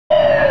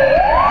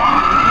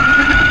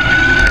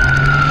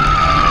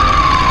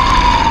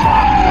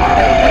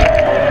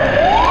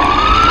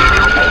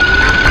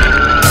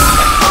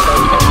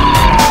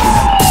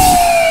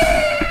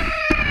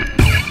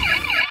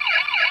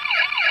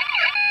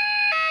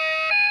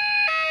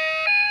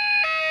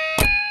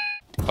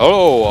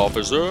Hello,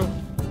 officer.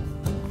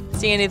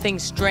 See anything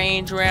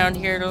strange around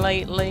here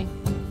lately?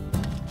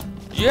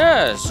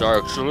 Yes,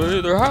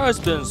 actually, there has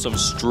been some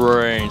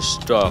strange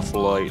stuff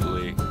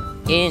lately.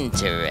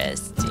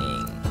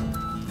 Interesting.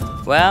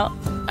 Well,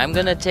 I'm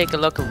gonna take a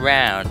look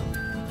around.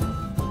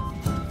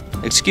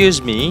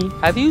 Excuse me,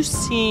 have you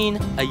seen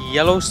a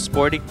yellow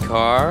sporty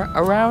car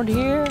around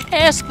here?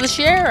 Ask the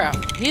sheriff.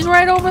 He's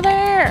right over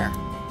there.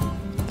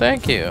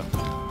 Thank you.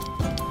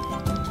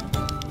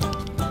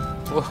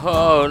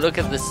 Whoa, look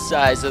at the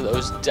size of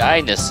those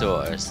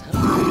dinosaurs.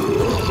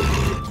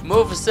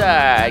 Move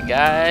aside,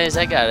 guys.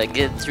 I gotta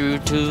get through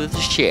to the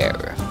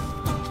sheriff.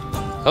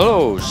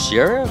 Hello,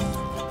 Sheriff.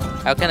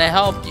 How can I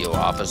help you,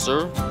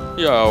 officer?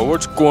 Yeah,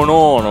 what's going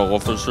on,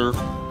 officer?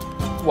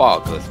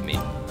 Walk with me.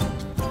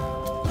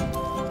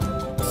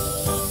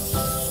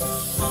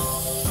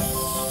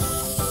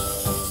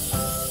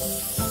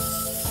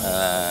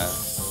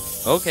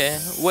 Okay.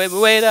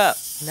 Wait up.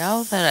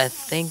 Now that I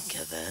think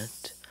of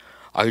it,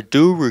 I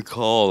do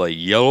recall a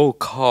yellow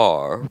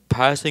car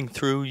passing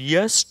through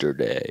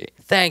yesterday.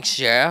 Thanks,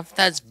 Sheriff.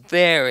 That's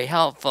very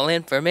helpful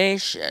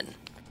information.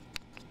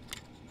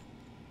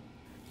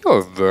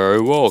 You're very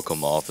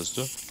welcome,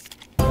 officer.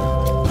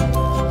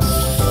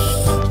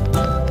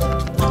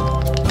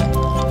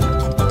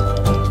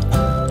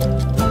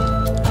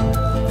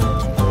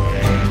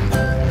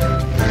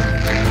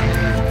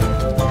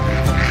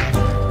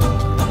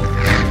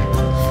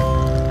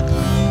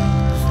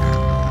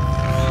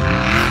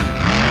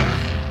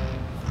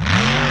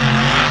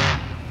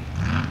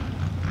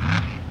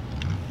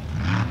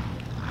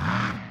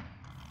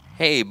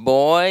 Hey,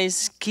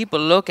 boys, keep a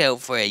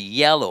lookout for a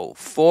yellow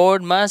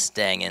Ford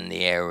Mustang in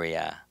the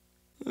area.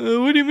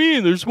 What do you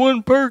mean? There's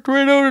one parked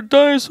right out at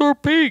Dinosaur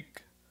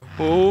Peak.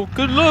 Oh,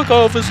 good luck,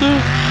 officer.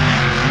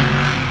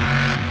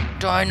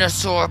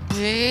 Dinosaur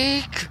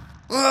Peak?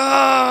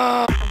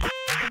 Ah!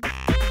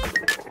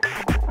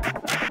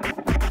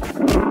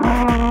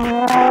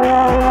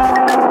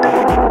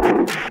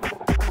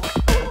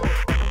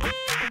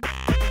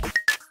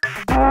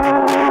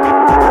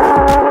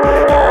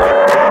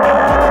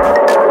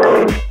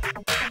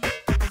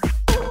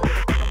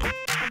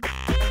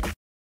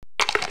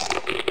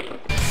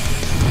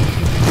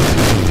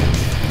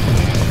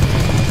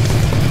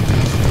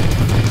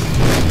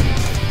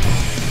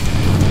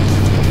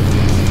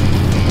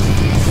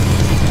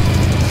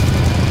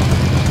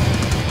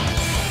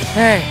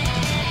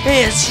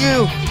 Hey, it's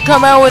you!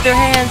 Come out with your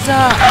hands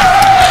up!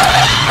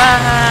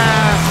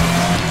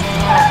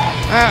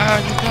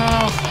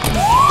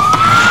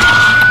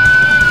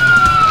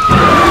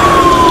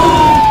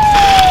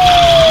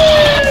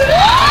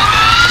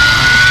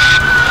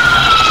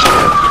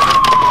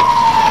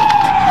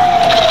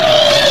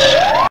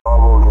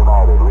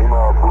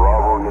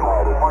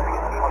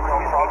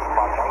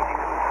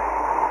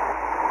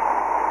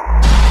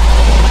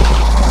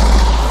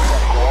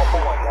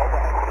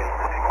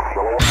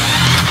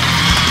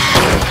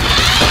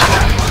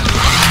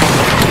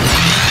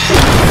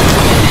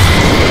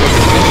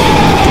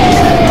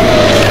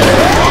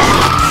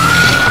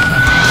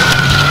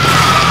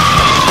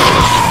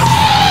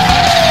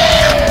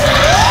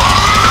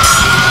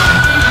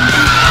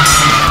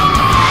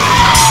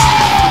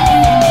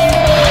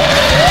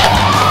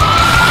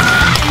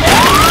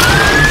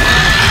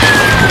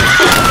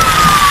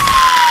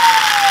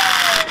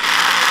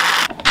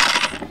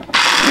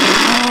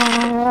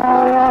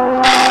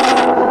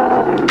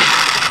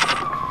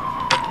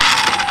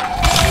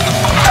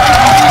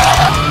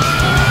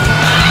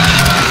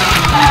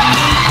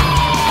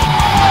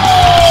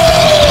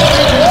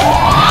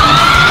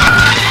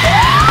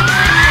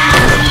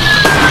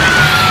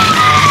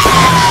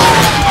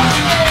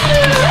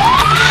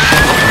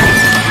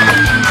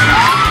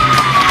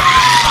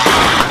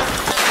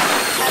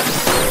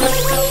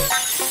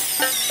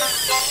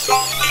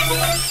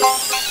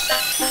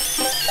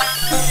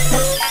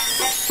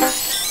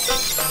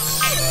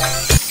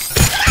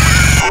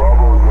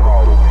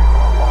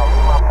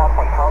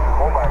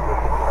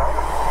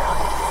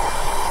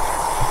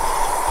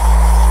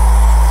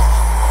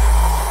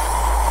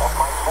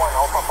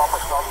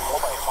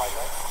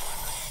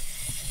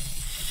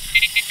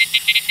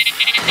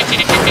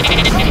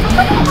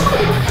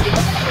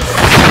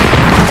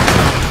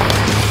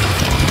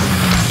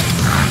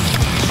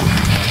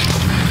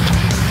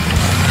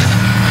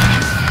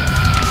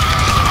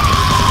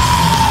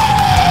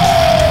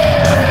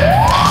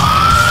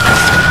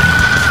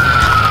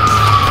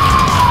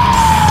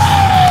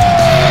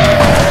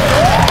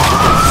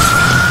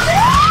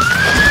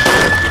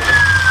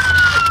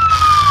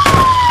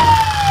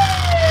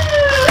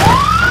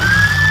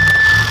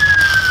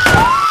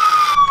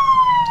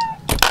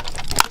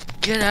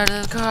 Get out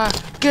of the car!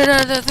 Get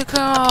out of the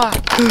car!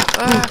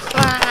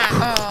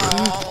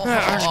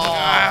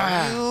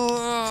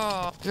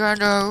 You're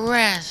under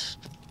arrest.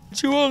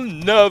 You will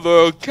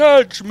never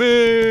catch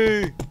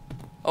me!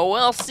 Oh,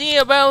 we'll see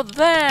about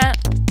that.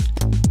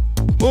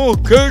 Oh,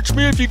 catch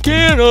me if you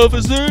can,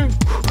 officer!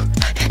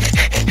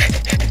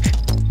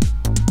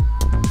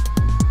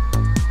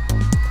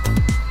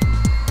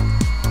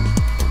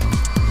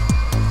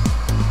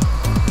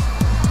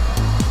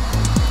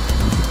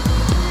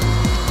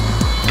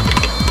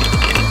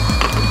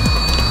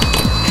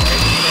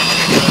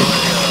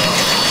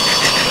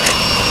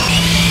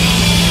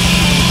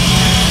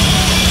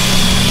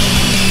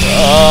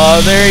 Oh,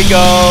 there he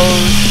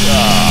goes.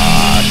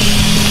 Ah.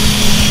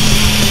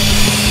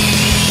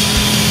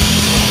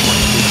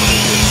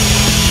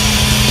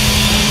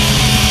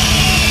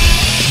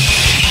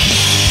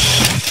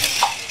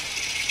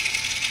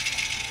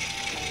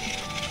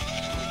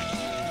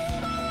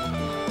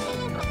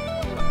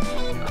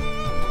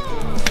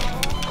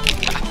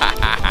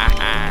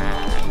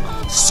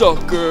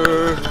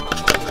 Sucker!